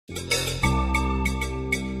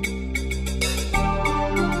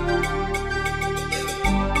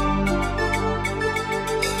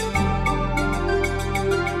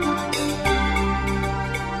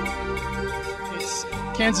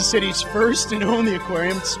Kansas City's first and only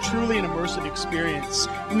aquarium. It's truly an immersive experience.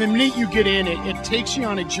 And the minute you get in, it takes you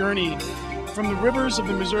on a journey from the rivers of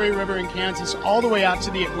the Missouri River in Kansas all the way out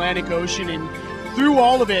to the Atlantic Ocean. And through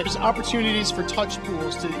all of it, there's opportunities for touch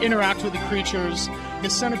pools to interact with the creatures. The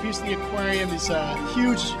centerpiece of the aquarium is a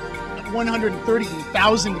huge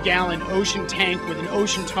 130,000-gallon ocean tank with an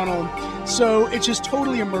ocean tunnel. So it's just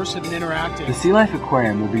totally immersive and interactive. The Sealife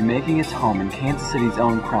Aquarium will be making its home in Kansas City's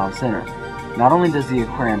own Crown Center. Not only does the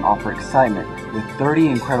aquarium offer excitement with 30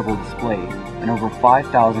 incredible displays and over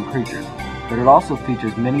 5,000 creatures, but it also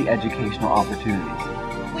features many educational opportunities.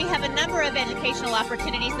 We have a number of educational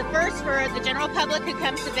opportunities. The first, for the general public who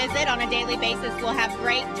comes to visit on a daily basis, we'll have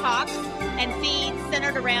great talks and feeds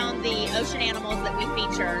centered around the ocean animals that we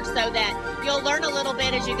feature, so that you'll learn a little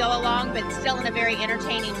bit as you go along, but still in a very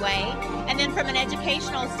entertaining way. And then from an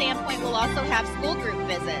educational standpoint, we'll also have school group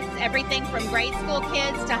visits, everything from grade school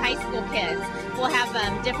kids to high school kids. We'll have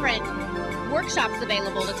different workshops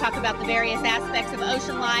available to talk about the various aspects of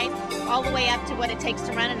ocean life, all the way up to what it takes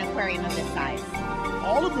to run an aquarium of this size.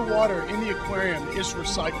 All of the water in the aquarium is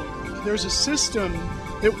recycled. There's a system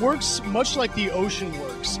that works much like the ocean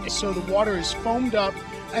works. So the water is foamed up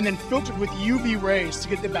and then filtered with UV rays to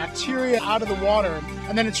get the bacteria out of the water,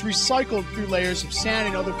 and then it's recycled through layers of sand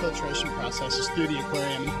and other filtration processes through the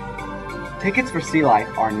aquarium. Tickets for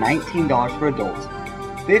Sealife are $19 for adults,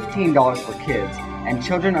 $15 for kids, and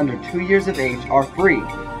children under 2 years of age are free.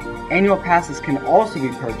 Annual passes can also be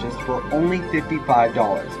purchased for only $55.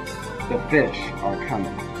 The fish are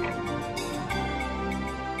coming.